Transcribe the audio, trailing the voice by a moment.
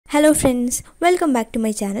Hello friends, welcome back to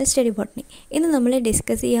my channel Study Botany. ഇന്ന് നമ്മൾ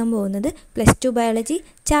discuss ചെയ്യാൻ പോകുന്നത് +2 biology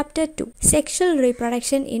chapter 2 sexual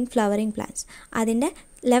reproduction in flowering plants. അതിൻ്റെ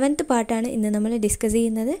 11th പാർട്ടാണ് ഇന്ന് നമ്മൾ ഡിസ്കസ്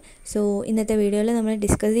ചെയ്യുന്നത്. സോ ഇന്നത്തെ വീഡിയോയിൽ നമ്മൾ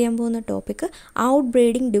ഡിസ്കസ് ചെയ്യാൻ പോകുന്ന ടോപ്പിക്ക് ഔട്ട്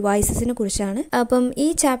ബ്രീഡിംഗ് ഡിവൈസസിനെ കുറിച്ചാണ്. അപ്പം ഈ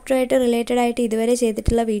ചാപ്റ്ററായിട്ട് റിലേറ്റഡ് ആയിട്ട് ഇതുവരെ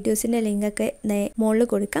ചെയ്തിട്ടുള്ള വീഡിയോസിൻ്റെ ലിങ്കൊക്കെ മുകളിൽ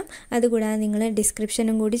കൊടുക്കാം. അതുകൂടാതെ നിങ്ങൾ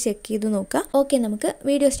ഡിസ്ക്രിപ്ഷനും കൂടി ചെക്ക് ചെയ്ത് നോക്കുക. ഓക്കെ, നമുക്ക്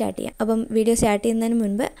വീഡിയോ സ്റ്റാർട്ട് ചെയ്യാം. അപ്പം വീഡിയോ സ്റ്റാർട്ട് ചെയ്യുന്നതിന്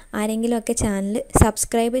മുൻപ് ആരെങ്കിലുമൊക്കെ ചാനൽ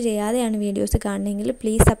സബ്സ്ക്രൈബ് ചെയ്യാതെയാണ് വീഡിയോസ് കാണണമെങ്കിൽ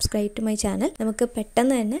please subscribe to my channel. നമുക്ക്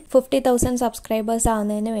പെട്ടെന്ന് തന്നെ 50,000 സബ്സ്ക്രൈബേഴ്സ്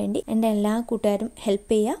ആവുന്നതിന് വേണ്ടി എൻ്റെ എല്ലാ കൂട്ടുകാരും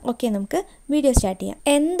ഹെൽപ്പ് ചെയ്യുക. ഓക്കെ, നമുക്ക് വീഡിയോ സ്റ്റാർട്ട് ചെയ്യാം.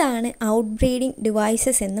 എന്താണ് ഔട്ട് ബ്രീഡിംഗ്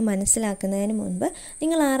ഡിവൈസസ് എന്ന് മനസ്സിലാക്കുന്നതിന് മുൻപ്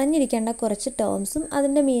നിങ്ങൾ അറിഞ്ഞിരിക്കേണ്ട കുറച്ച് ടേംസും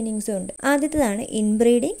അതിൻ്റെ മീനിങ്സും ഉണ്ട്. ആദ്യത്തേതാണ്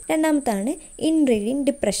ഇൻബ്രീഡിംഗ്, രണ്ടാമത്താണ് ഇൻബ്രീഡിംഗ്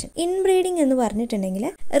ഡിപ്രഷൻ. ഇൻബ്രീഡിംഗ് എന്ന് പറഞ്ഞിട്ടുണ്ടെങ്കിൽ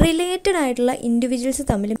റിലേറ്റഡ് ആയിട്ടുള്ള ഇൻഡിവിജ്വൽസ്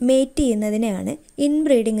തമ്മിൽ മേറ്റ് ചെയ്യുന്നതിനെയാണ്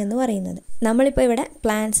ഇൻബ്രീഡിംഗ് എന്ന് പറയുന്നത്. നമ്മളിപ്പോൾ ഇവിടെ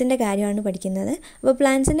പ്ലാന്റ്സിൻ്റെ കാര്യമാണ് പഠിക്കുന്നത്. അപ്പോൾ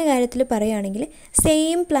പ്ലാന്റ്സിൻ്റെ കാര്യത്തിൽ പറയുകയാണെങ്കിൽ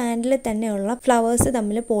സെയിം പ്ലാന്റിൽ തന്നെയുള്ള ഫ്ലവേഴ്സ്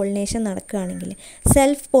തമ്മിൽ പോളിനേഷൻ നടക്കുകയാണെങ്കിൽ,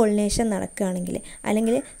 സെൽഫ് പോളിനേഷൻ നടക്കുകയാണെങ്കിൽ,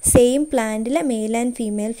 അല്ലെങ്കിൽ same പ്ലാന്റിലെ male and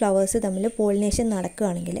female flowers തമ്മിൽ പോളിനേഷൻ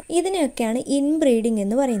നടക്കുകയാണെങ്കിൽ ഇതിനെയൊക്കെയാണ് ഇൻബ്രീഡിംഗ്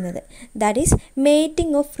എന്ന് പറയുന്നത്. That is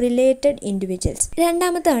mating of related individuals.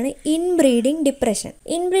 രണ്ടാമതാണ് inbreeding depression.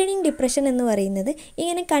 Inbreeding depression എന്ന് പറയുന്നത്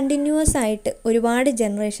ഇങ്ങനെ കണ്ടിന്യൂസ് ആയിട്ട് ഒരുപാട്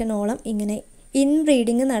ജനറേഷനോളം ഇങ്ങനെ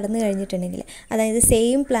ഇൻബ്രീഡിങ് നടന്നു കഴിഞ്ഞിട്ടുണ്ടെങ്കിൽ, അതായത്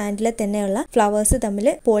സെയിം പ്ലാന്റിൽ തന്നെയുള്ള ഫ്ലവേഴ്സ് തമ്മിൽ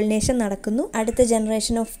പോളിനേഷൻ നടക്കുന്നു, അടുത്ത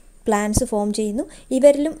ജനറേഷൻ ഓഫ് പ്ലാന്റ്സ് ഫോം ചെയ്യുന്നു,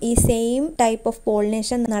 ഇവരിലും ഈ സെയിം ടൈപ്പ് ഓഫ്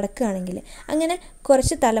പോളിനേഷൻ നടക്കുകയാണെങ്കിൽ, അങ്ങനെ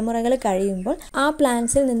കുറച്ച് തലമുറകൾ കഴിയുമ്പോൾ ആ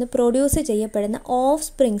പ്ലാന്റ്സിൽ നിന്ന് പ്രൊഡ്യൂസ് ചെയ്യപ്പെടുന്ന ഓഫ്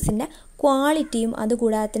സ്പ്രിങ്സിൻ്റെ ക്വാളിറ്റിയും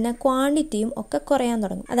അതുകൂടാതെ തന്നെ ക്വാണ്ടിറ്റിയും ഒക്കെ കുറയാൻ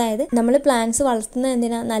തുടങ്ങും. അതായത് നമ്മൾ പ്ലാന്റ്സ് വളർത്തുന്നത്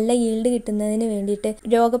എന്തിനാ? നല്ല ഈൽഡ് കിട്ടുന്നതിന് വേണ്ടിയിട്ട്,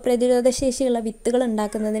 രോഗപ്രതിരോധ ശേഷിയുള്ള വിത്തുകൾ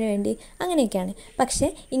ഉണ്ടാക്കുന്നതിന് വേണ്ടി, അങ്ങനെയൊക്കെയാണ്. പക്ഷേ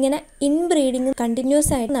ഇങ്ങനെ ഇൻബ്രീഡിങ്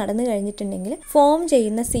കണ്ടിന്യൂസ് ആയിട്ട് നടന്നു കഴിഞ്ഞിട്ടുണ്ടെങ്കിൽ ഫോം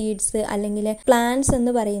ചെയ്യുന്ന സീഡ്സ് അല്ലെങ്കിൽ പ്ലാന്റ്സ്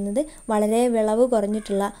എന്ന് പറയുന്നത് വളരെ വിളവ്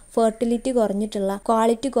കുറഞ്ഞിട്ടുള്ള, ഫെർട്ടിലിറ്റി കുറഞ്ഞിട്ടുള്ള,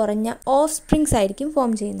 ക്വാളിറ്റി കുറഞ്ഞ ഓഫ് സ്പ്രിങ്സ് ആയിരിക്കും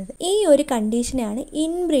ഫോം ചെയ്യുന്നത്. ഈ ഒരു കണ്ടീഷനാണ്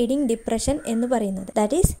ഇൻബ്രീഡിംഗ് ഡിപ്രഷൻ എന്ന് പറയുന്നത്.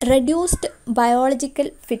 That is reduced biological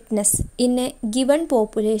fitness in a given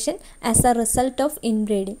population as a result of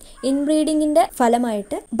inbreeding. ഇൻബ്രീഡിങ്ങിൻ്റെ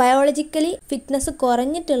ഫലമായിട്ട് biologically fitness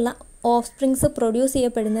കുറഞ്ഞിട്ടുള്ള of springs produce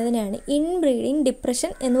ചെയ്യപ്പെടുന്നതിനാണ് inbreeding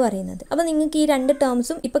depression എന്ന് പറയുന്നത്. അപ്പോൾ നിങ്ങൾക്ക് ഈ രണ്ട്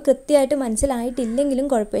ടേംസും ഇപ്പോൾ കൃത്യമായിട്ട് മനസ്സിലായിട്ടില്ലെങ്കിലും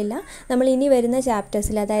കുഴപ്പമില്ല. നമ്മൾ ഇനി വരുന്ന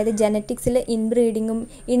ചാപ്റ്റേഴ്സിൽ, അതായത് ജനറ്റിക്സിൽ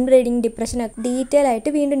ഇൻബ്രീഡിംഗ് ഡിപ്രഷനും ഒക്കെ ഡീറ്റെയിൽ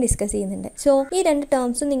ആയിട്ട് വീണ്ടും ഡിസ്കസ് ചെയ്യുന്നുണ്ട്. സോ ഈ രണ്ട്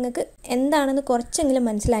ടേംസും നിങ്ങൾക്ക് എന്താണെന്ന് കുറച്ചെങ്കിലും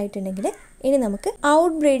മനസ്സിലായിട്ടുണ്ടെങ്കിൽ ഇനി നമുക്ക്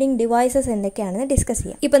ഔട്ട് ബ്രീഡിംഗ് ഡിവൈസസ് എന്തൊക്കെയാണെന്ന് ഡിസ്കസ്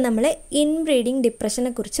ചെയ്യാം. ഇപ്പം നമ്മൾ ഇൻബ്രീഡിംഗ്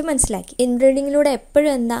ഡിപ്രഷനെ കുറിച്ച് മനസ്സിലാക്കി. ഇൻബ്രീഡിങ്ങിലൂടെ എപ്പോഴും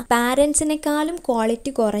എന്താ, പാരൻസിനെക്കാളും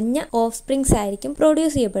ക്വാളിറ്റി കുറഞ്ഞ ഓഫ് സ്പ്രിങ്സ് ആയിരിക്കും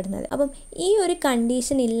പ്രൊഡ്യൂസ് ചെയ്യപ്പെടുന്നത്. അപ്പം ഈ ഒരു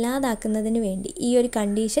കണ്ടീഷൻ ഇല്ലാതാക്കുന്നതിന് വേണ്ടി, ഈ ഒരു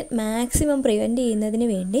കണ്ടീഷൻ മാക്സിമം പ്രിവെന്റ് ചെയ്യുന്നതിന്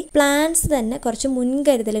വേണ്ടി പ്ലാന്റ്സ് തന്നെ കുറച്ച്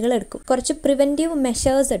മുൻകരുതലുകൾ എടുക്കും, കുറച്ച് പ്രിവെന്റീവ്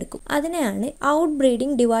മെഷേഴ്സ് എടുക്കും. അതിനെയാണ് ഔട്ട്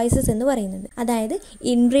ബ്രീഡിംഗ് ഡിവൈസസ് എന്ന് പറയുന്നത്. അതായത്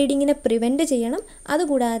ഇൻബ്രീഡിങ്ങിനെ പ്രിവെന്റ് ചെയ്യണം,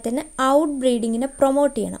 അതുകൂടാതെ തന്നെ ഔട്ട് ബ്രീഡിങ്ങിനെ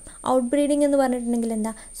പ്രൊമോട്ട് ചെയ്യണം. ഔട്ട് ബ്രീഡിംഗ് എന്ന് പറഞ്ഞിട്ടുണ്ടെങ്കിൽ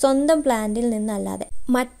എന്താ, സ്വന്തം പ്ലാന്റിൽ നിന്നല്ലാതെ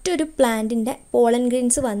മറ്റൊരു പ്ലാന്റിന്റെ പോളൻ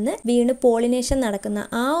ഗ്രെയിൻസ് വന്ന് വീണ് പോളിനേഷൻ നടക്കുന്ന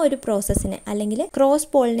ആ ഒരു പ്രോസസ്സിനെ, അല്ലെങ്കിൽ ക്രോസ്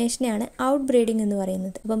പോളിനേഷനെയാണ് ഔട്ട് ബ്രീഡിംഗ് എന്ന്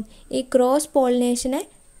പറയുന്നത്. അപ്പം ഈ ക്രോസ് പോളിനേഷനെ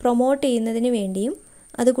പ്രൊമോട്ട് ചെയ്യുന്നതിന് വേണ്ടിയും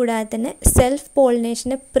അതുകൂടാതെ തന്നെ സെൽഫ്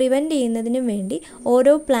പോളിനേഷനെ പ്രിവെന്റ് ചെയ്യുന്നതിനും വേണ്ടി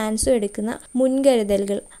ഓരോ പ്ലാന്റ്സും എടുക്കുന്ന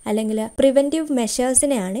മുൻകരുതലുകൾ അല്ലെങ്കിൽ പ്രിവെന്റീവ്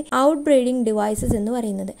മെഷേഴ്സിനെയാണ് ഔട്ട് ബ്രീഡിംഗ് ഡിവൈസസ് എന്ന്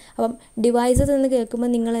പറയുന്നത്. അപ്പം ഡിവൈസസ് എന്ന്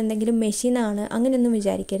കേൾക്കുമ്പോൾ നിങ്ങൾ എന്തെങ്കിലും മെഷീനാണ് അങ്ങനെയൊന്നും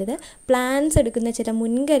വിചാരിക്കരുത്. പ്ലാന്റ്സ് എടുക്കുന്ന ചില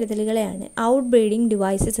മുൻകരുതലുകളെയാണ് ഔട്ട് ബ്രീഡിംഗ്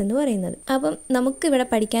ഡിവൈസസ് എന്ന് പറയുന്നത്. അപ്പം നമുക്കിവിടെ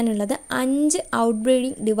പഠിക്കാനുള്ളത് 5 ഔട്ട്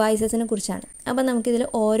ബ്രീഡിംഗ് ഡിവൈസസിനെ കുറിച്ചാണ്. അപ്പം നമുക്കിതിൽ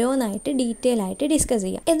ഓരോന്നായിട്ട് ഡീറ്റെയിൽ ആയിട്ട് ഡിസ്കസ്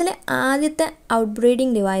ചെയ്യാം. ഇതിൽ ആദ്യത്തെ out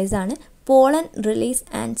breeding ഡിവൈസാണ് pollen release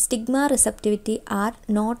and stigma receptivity are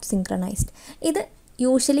not synchronized. ഇത്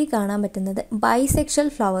യൂഷ്വലി കാണാൻ പറ്റുന്നത് ബൈസെക്ഷൽ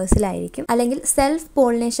ഫ്ലവേഴ്സിലായിരിക്കും, അല്ലെങ്കിൽ സെൽഫ്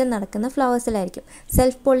പോളിനേഷൻ നടക്കുന്ന ഫ്ലവേഴ്സിലായിരിക്കും.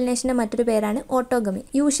 സെൽഫ് പോളിനേഷൻ്റെ മറ്റൊരു പേരാണ് ഓട്ടോഗമി.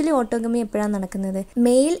 യൂഷ്വലി ഓട്ടോഗമി എപ്പോഴാണ് നടക്കുന്നത്?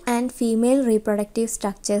 Male and female reproductive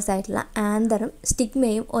structures ആയിട്ടുള്ള ആന്തറും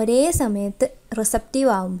സ്റ്റിഗ്മയും ഒരേ സമയത്ത് റിസപ്റ്റീവ്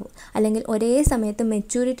ആകുമ്പോൾ, അല്ലെങ്കിൽ ഒരേ സമയത്ത്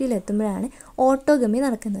മെച്യൂരിറ്റിയിൽ എത്തുമ്പോഴാണ് ഓട്ടോഗമി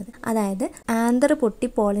നടക്കുന്നത്. അതായത് ആന്തർ പൊട്ടി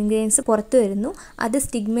പോളൻ ഗ്രെയിൻസ് പുറത്തു വരുന്നു, അത്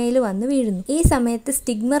സ്റ്റിഗ്മയിൽ വന്ന് വീഴുന്നു. ഈ സമയത്ത്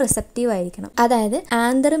സ്റ്റിഗ്മ റിസപ്റ്റീവ് ആയിരിക്കണം. അതായത്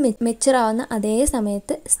ആന്തർ മെച്യൂർ ആവുന്ന അതേ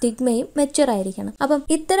സമയത്ത് സ്റ്റിഗ്മയും മെച്യൂർ ആയിരിക്കണം. അപ്പം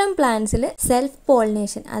ഇത്തരം പ്ലാന്റ്സിൽ സെൽഫ്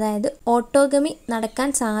പോളിനേഷൻ, അതായത് ഓട്ടോഗമി നടക്കാൻ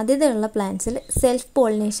സാധ്യതയുള്ള പ്ലാന്റ്സിൽ സെൽഫ്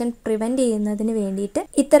പോളിനേഷൻ പ്രിവെന്റ് ചെയ്യുന്നതിന് വേണ്ടിയിട്ട്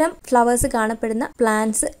ഇത്തരം ഫ്ലവേഴ്സ് കാണപ്പെടുന്ന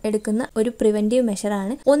പ്ലാന്റ്സ് എടുക്കുന്ന ഒരു പ്രിവെന്റീവ്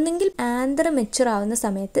മെഷറാണ് ഒന്നെങ്കിൽ ആന്തർ മെച്യൂർ ആവുന്ന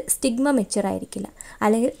സമയത്ത് സ്റ്റിഗ്മ മെച്യൂർ ആയിരിക്കില്ല,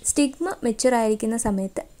 അല്ലെങ്കിൽ സ്റ്റിഗ്മ മെച്യൂർ ആയിരിക്കുന്ന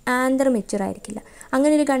സമയത്ത് ആന്തർ മെച്യൂർ ആയിരിക്കില്ല.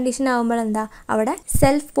 അങ്ങനെ ഒരു കണ്ടീഷൻ ആകുമ്പോൾ എന്താ, അവിടെ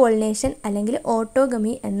സെൽഫ് പോളിനേഷൻ അല്ലെങ്കിൽ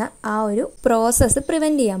ഓട്ടോഗമി എന്ന ആ ഒരു പ്രോസസ്സ്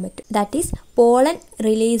പ്രിവെന്റ് ചെയ്യാൻ പറ്റും. That is pollen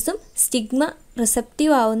റിലീസും stigma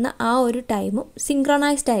receptive ആവുന്ന ആ ഒരു ടൈമും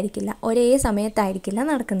സിങ്ക്രണൈസ്ഡ് ആയിരിക്കില്ല, ഒരേ സമയത്തായിരിക്കില്ല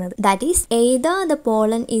നടക്കുന്നത്. That is either the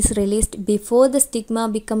pollen is released before the stigma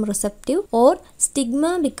become receptive or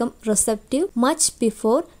stigma become receptive much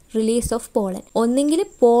before release of pollen. ഒന്നെങ്കിൽ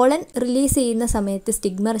പോളൻ റിലീസ് ചെയ്യുന്ന സമയത്ത്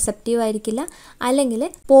സ്റ്റിഗ്മ റിസപ്റ്റീവ് ആയിരിക്കില്ല, അല്ലെങ്കിൽ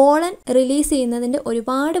പോളൻ റിലീസ് ചെയ്യുന്നതിൻ്റെ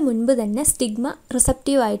ഒരുപാട് മുൻപ് തന്നെ സ്റ്റിഗ്മ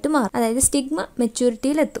റിസപ്റ്റീവ് ആയിട്ട് മാറും, അതായത് സ്റ്റിഗ്മ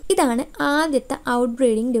മെച്യൂരിറ്റിയിലെത്തും. ഇതാണ് ആദ്യത്തെ ഔട്ട്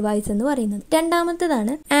ബ്രീഡിംഗ് ഡിവൈസ് എന്ന് പറയുന്നത്.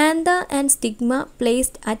 രണ്ടാമത്തേതാണ് anther and stigma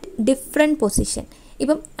placed at different position.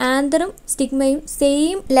 ഇപ്പം ആന്തറും സ്റ്റിഗ്മയും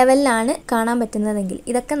സെയിം ലെവലിലാണ് കാണാൻ പറ്റുന്നതെങ്കിൽ,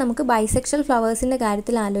 ഇതൊക്കെ നമുക്ക് ബൈസെക്ഷൽ ഫ്ലവേഴ്സിന്റെ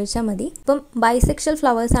കാര്യത്തിൽ ആലോചിച്ചാൽ മതി. ഇപ്പം ബൈസെക്ഷൽ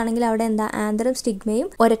ഫ്ലവേഴ്സ് ആണെങ്കിൽ അവിടെ എന്താ ആന്തറും സ്റ്റിഗ്മയും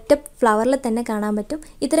ഒരൊറ്റ ഫ്ലവറിൽ തന്നെ കാണാൻ പറ്റും.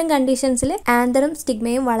 ഇത്തരം കണ്ടീഷൻസിൽ ആന്തറും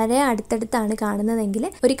സ്റ്റിഗ്മയും വളരെ അടുത്തടുത്താണ് കാണുന്നതെങ്കിൽ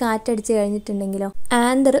ഒരു കാറ്റടിച്ച് കഴിഞ്ഞിട്ടുണ്ടെങ്കിലോ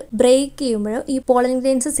ആന്തർ ബ്രേക്ക് ചെയ്യുമ്പോഴോ ഈ പോളൻ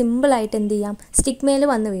ഗ്രെയിൻസ് സിമ്പിളായിട്ട് എന്ത് ചെയ്യാം, സ്റ്റിഗ്മയിൽ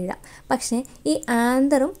വന്ന് വീഴാം. പക്ഷേ ഈ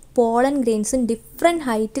ആന്തറും പോളൻ ഗ്രെയിൻസും ഡിഫറെൻറ്റ്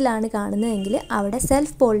ഹൈറ്റിലാണ് കാണുന്നതെങ്കിൽ അവിടെ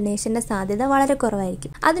സെൽഫ് പോളിനേഷൻ്റെ സാധ്യത വളരെ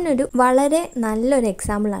കുറവായിരിക്കും. അതിനൊരു വളരെ നല്ലൊരു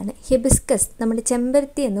എക്സാമ്പിളാണ് ഹിബിസ്കസ്, നമ്മുടെ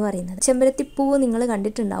ചെമ്പരത്തി എന്ന് പറയുന്നത്. ചെമ്പരത്തി പൂവ് നിങ്ങൾ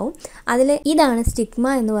കണ്ടിട്ടുണ്ടാവും. അതിൽ ഇതാണ്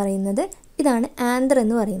സ്റ്റിഗ്മ എന്ന് പറയുന്നത്, ഇതാണ് ആന്തർ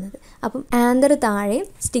എന്ന് പറയുന്നത്. അപ്പം ആന്തർ താഴെയും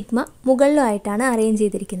സ്റ്റിഗ്മ മുകളിലുമായിട്ടാണ് അറേഞ്ച്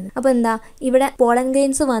ചെയ്തിരിക്കുന്നത്. അപ്പോൾ എന്താ, ഇവിടെ പോളൻ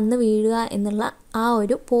ഗ്രെയിൻസ് വന്ന് വീഴുക എന്നുള്ള ആ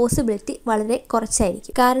ഒരു പോസിബിലിറ്റി വളരെ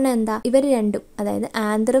കുറച്ചായിരിക്കും. കാരണം എന്താ, ഇവർ രണ്ടും, അതായത്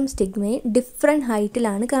ആന്തറും സ്റ്റിഗ്മയും ഡിഫറെൻറ്റ്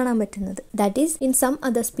ഹൈറ്റിലാണ് കാണാൻ പറ്റുന്നത്. That is in some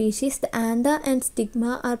other species the anther and stigma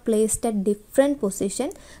are placed at different position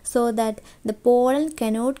so that the pollen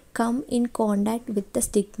cannot come in contact with the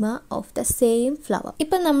stigma of the same flower.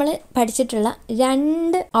 ഇപ്പം നമ്മൾ പഠിച്ചിട്ടുള്ള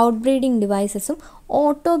രണ്ട് out breeding ഡിവൈസസും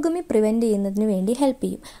autogamy prevent ചെയ്യുന്നതിന് വേണ്ടി help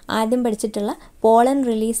ചെയ്യും. ആദ്യം പഠിച്ചിട്ടുള്ള pollen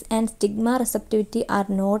release and stigma receptivity are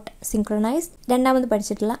not synchronised. രണ്ടാമത്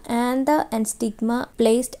പഠിച്ചിട്ടുള്ള anther and stigma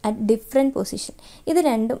placed at different position. ഇത്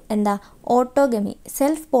രണ്ടും എന്താ, ഓട്ടോഗമി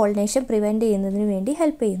സെൽഫ് പോളിനേഷൻ പ്രിവെൻറ്റ് ചെയ്യുന്നതിന് വേണ്ടി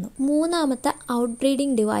ഹെൽപ്പ് ചെയ്യുന്നു. മൂന്നാമത്തെ ഔട്ട്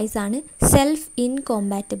ബ്രീഡിംഗ് ഡിവൈസാണ് സെൽഫ്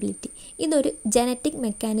ഇൻകോമ്പാറ്റബിലിറ്റി. ഇതൊരു ജനറ്റിക്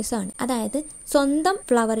മെക്കാനിസം ആണ്. അതായത് സ്വന്തം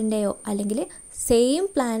ഫ്ലവറിൻ്റെയോ അല്ലെങ്കിൽ സെയിം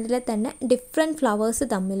പ്ലാന്റിലെ തന്നെ ഡിഫറെൻറ്റ് ഫ്ലവേഴ്സ്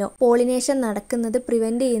തമ്മിലോ പോളിനേഷൻ നടക്കുന്നത്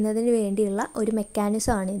പ്രിവെൻറ്റ് ചെയ്യുന്നതിന് വേണ്ടിയുള്ള ഒരു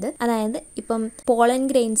മെക്കാനിസം ആണിത്. അതായത് ഇപ്പം പോളൻ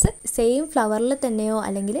ഗ്രെയിൻസ് സെയിം ഫ്ലവറിൽ തന്നെയോ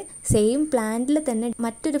അല്ലെങ്കിൽ സെയിം പ്ലാന്റിൽ തന്നെ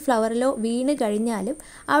മറ്റൊരു ഫ്ലവറിലോ വീണ് കഴിഞ്ഞാലും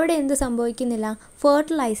അവിടെ എന്ത് സംഭവിക്കുന്നില്ല,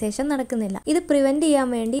 ഫെർട്ടിലൈസേഷൻ നടക്കുന്നില്ല. ഇത് പ്രിവെൻറ്റ് ചെയ്യാൻ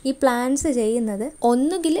വേണ്ടി ഈ പ്ലാന്റ്സ് ചെയ്യുന്നത്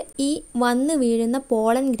ഒന്നുകിൽ ഈ വന്ന് വീഴുന്ന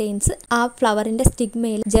പോളൻ ഗ്രെയിൻസ് ആ ഫ്ലവറിൻ്റെ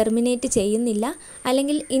സ്റ്റിഗ്മയിൽ ജെർമിനേറ്റ് ചെയ്യുന്നില്ല,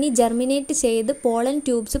 അല്ലെങ്കിൽ ഇനി ജെർമിനേറ്റ് ചെയ്ത് പോളൻ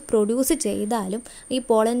ട്യൂബ്സ് പ്രൊഡ്യൂസ് ചെയ്താൽ ഈ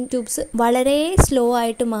പോളൻ ട്യൂബ്സ് വളരെ സ്ലോ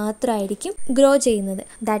ആയിട്ട് മാത്രമായിരിക്കും ഗ്രോ ചെയ്യുന്നത്.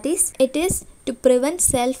 That is it is to prevent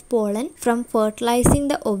self-pollen from fertilizing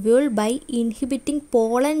the ovule by inhibiting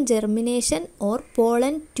pollen germination or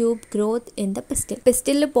pollen tube growth in the pistil.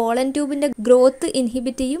 പിസ്റ്റിലിൽ pollen ട്യൂബിൻ്റെ growth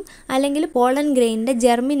inhibit ചെയ്യും, അല്ലെങ്കിൽ pollen ഗ്രെയിനിൻ്റെ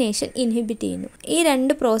germination inhibit ചെയ്യുന്നു. ഈ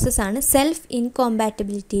രണ്ട് പ്രോസസ്സാണ് സെൽഫ്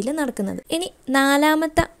ഇൻകോമ്പാറ്റബിലിറ്റിയിൽ നടക്കുന്നത്. ഇനി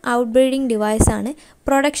നാലാമത്തെ out breeding ഡിവൈസാണ്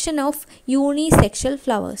production of unisexual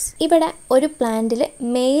flowers. ഇവിടെ ഒരു പ്ലാന്റിൽ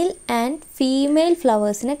മെയിൽ ആൻഡ് ഫീമെയിൽ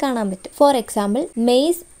ഫ്ലവേഴ്സിനെ കാണാൻ പറ്റും. For example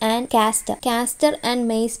maze and castor and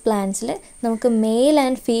maze പ്ലാന്റ്സിൽ നമുക്ക് മെയിൽ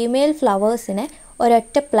ആൻഡ് ഫീമെയിൽ ഫ്ലവേഴ്സിനെ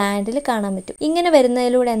ഒരൊറ്റ പ്ലാന്റിൽ കാണാൻ പറ്റും. ഇങ്ങനെ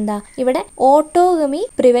വരുന്നതിലൂടെ എന്താ, ഇവിടെ ഓട്ടോഗമി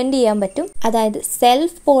പ്രിവെൻറ്റ് ചെയ്യാൻ പറ്റും, അതായത്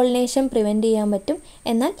സെൽഫ് പോളിനേഷൻ പ്രിവെൻറ്റ് ചെയ്യാൻ പറ്റും,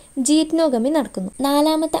 എന്നാൽ ജീറ്റ്നോഗമി നടക്കുന്നു.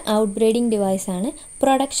 നാലാമത്തെ out breeding ഡിവൈസാണ്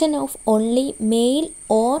production of only male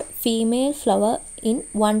or female flower in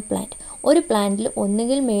one plant. ഒരു പ്ലാന്റിൽ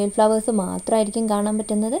ഒന്നുകിൽ മെയിൽ ഫ്ലവേഴ്സ് മാത്രമായിരിക്കും കാണാൻ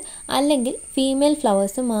പറ്റുന്നത്, അല്ലെങ്കിൽ ഫീമെയിൽ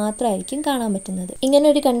ഫ്ലവേഴ്സ് മാത്രമായിരിക്കും കാണാൻ പറ്റുന്നത്. ഇങ്ങനെ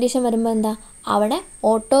ഒരു കണ്ടീഷൻ വരുമ്പോൾ എന്താ, അവിടെ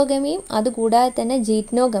ഓട്ടോഗമിയും അതുകൂടാതെ തന്നെ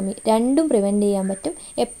ജീറ്റ്നോഗമി രണ്ടും പ്രിവെൻറ്റ് ചെയ്യാൻ പറ്റും.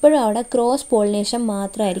 എപ്പോഴും അവിടെ ക്രോസ് പോളിനേഷൻ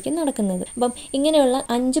മാത്രമായിരിക്കും നടക്കുന്നത്. അപ്പം ഇങ്ങനെയുള്ള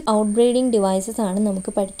 5 ഔട്ട് ബ്രീഡിംഗ് ഡിവൈസസ് ആണ്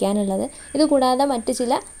നമുക്ക് പഠിക്കാനുള്ളത്. ഇതുകൂടാതെ മറ്റ്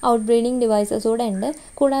ചില ഔട്ട് ബ്രീഡിംഗ് ഡിവൈസസ് കൂടെ ഉണ്ട്.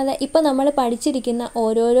 കൂടാതെ ഇപ്പോൾ നമ്മൾ പഠിച്ചിരിക്കുന്ന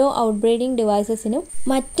ഓരോരോ ഔട്ട് ബ്രീഡിംഗ് ഡിവൈസസിനും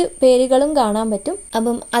മറ്റു പേരുകളും കാണാൻ പറ്റും.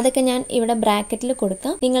 അപ്പം അതൊക്കെ ഞാൻ ഇവിടെ ബ്രാക്കറ്റിൽ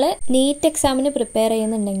കൊടുക്കാം. നിങ്ങൾ നീറ്റ് എക്സാമിന് പ്രിപ്പയർ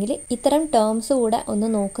ചെയ്യുന്നുണ്ടെങ്കിൽ ഇത്തരം ടേംസ് കൂടെ ഒന്ന്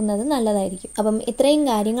നോക്കുന്നത് നല്ലതായിരിക്കും. അപ്പം ഇത്രയും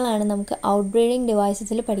കാര്യങ്ങളാണ് നമുക്ക് ഔട്ട് ബ്രീഡിംഗ്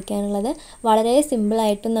ഡിവൈസസിൽ പഠിക്കാനുള്ളത്. വളരെ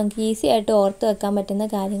സിമ്പിളായിട്ടും നമുക്ക് ഈസി ആയിട്ട് ഓർത്ത് വെക്കാൻ പറ്റുന്ന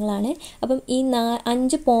കാര്യങ്ങളാണ്. അപ്പം ഈ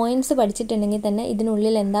 5 പോയിന്റ്സ് പഠിച്ചിട്ടുണ്ടെങ്കിൽ തന്നെ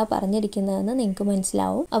ഇതിനുള്ളിൽ എന്താ പറഞ്ഞിരിക്കുന്നതെന്ന് നിങ്ങൾക്ക്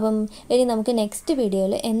മനസ്സിലാവും. അപ്പം ഇനി നമുക്ക് നെക്സ്റ്റ്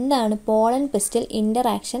വീഡിയോയിൽ എന്താണ് പോളൻ പിസ്റ്റൽ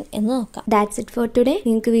ഇൻ്ററാക്ഷൻ എന്ന് നോക്കാം. That's it for today.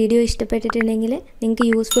 നിങ്ങൾക്ക് വീഡിയോ ഇഷ്ടപ്പെട്ടിട്ടുണ്ടെങ്കിൽ, നിങ്ങൾക്ക്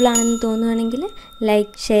യൂസ്ഫുൾ ആണെന്ന് തോന്നുകയാണെങ്കിൽ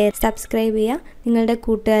ലൈക്ക്, ഷെയർ, സബ്സ്ക്രൈബ് ചെയ്യുക. നിങ്ങളുടെ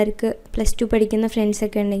കൂട്ടുകാർക്ക് +2 പഠിക്കുന്ന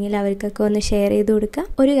ഫ്രണ്ട്സൊക്കെ ഉണ്ടെങ്കിൽ അവർക്കൊക്കെ ഒന്ന് ഷെയർ ചെയ്ത് കൊടുക്കുക.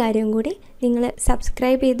 ഒരു കാര്യം കൂടി, നിങ്ങൾ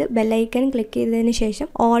സബ്സ്ക്രൈബ് ചെയ്ത് ബെല്ലൈക്കൺ ക്ലിക്ക് ചെയ്തതിന് ശേഷം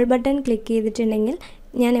ഓൾ ബട്ടൺ ക്ലിക്ക് ചെയ്തിട്ടുണ്ടെങ്കിൽ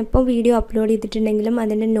ഞാൻ എപ്പോൾ വീഡിയോ അപ്ലോഡ് ചെയ്തിട്ടുണ്ടെങ്കിലും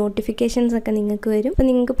അതിൻ്റെ നോട്ടിഫിക്കേഷൻസ് ഒക്കെ നിങ്ങൾക്ക് വരും. അപ്പോൾ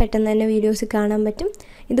നിങ്ങൾക്ക് പെട്ടെന്ന് തന്നെ വീഡിയോസ് കാണാൻ പറ്റും.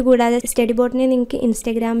 ഇതുകൂടാതെ സ്റ്റഡി ബോട്ടനെ നിങ്ങൾക്ക്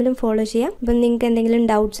ഇൻസ്റ്റാഗ്രാമിലും ഫോളോ ചെയ്യാം. അപ്പം നിങ്ങൾക്ക് എന്തെങ്കിലും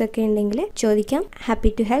ഡൗട്ട്സ് ഒക്കെ ഉണ്ടെങ്കിൽ ചോദിക്കാം.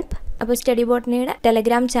 Happy to help. അപ്പോൾ സ്റ്റഡി ബോട്ടണിയുടെ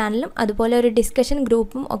ടെലഗ്രാം ചാനലും അതുപോലെ ഒരു ഡിസ്കഷൻ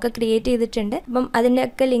ഗ്രൂപ്പും ഒക്കെ ക്രിയേറ്റ് ചെയ്തിട്ടുണ്ട്. അപ്പം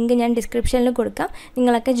അതിൻ്റെയൊക്കെ ലിങ്ക് ഞാൻ ഡിസ്ക്രിപ്ഷനിൽ കൊടുക്കാം.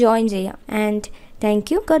 നിങ്ങളൊക്കെ ജോയിൻ ചെയ്യാം. And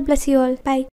thank you. God bless you all. By.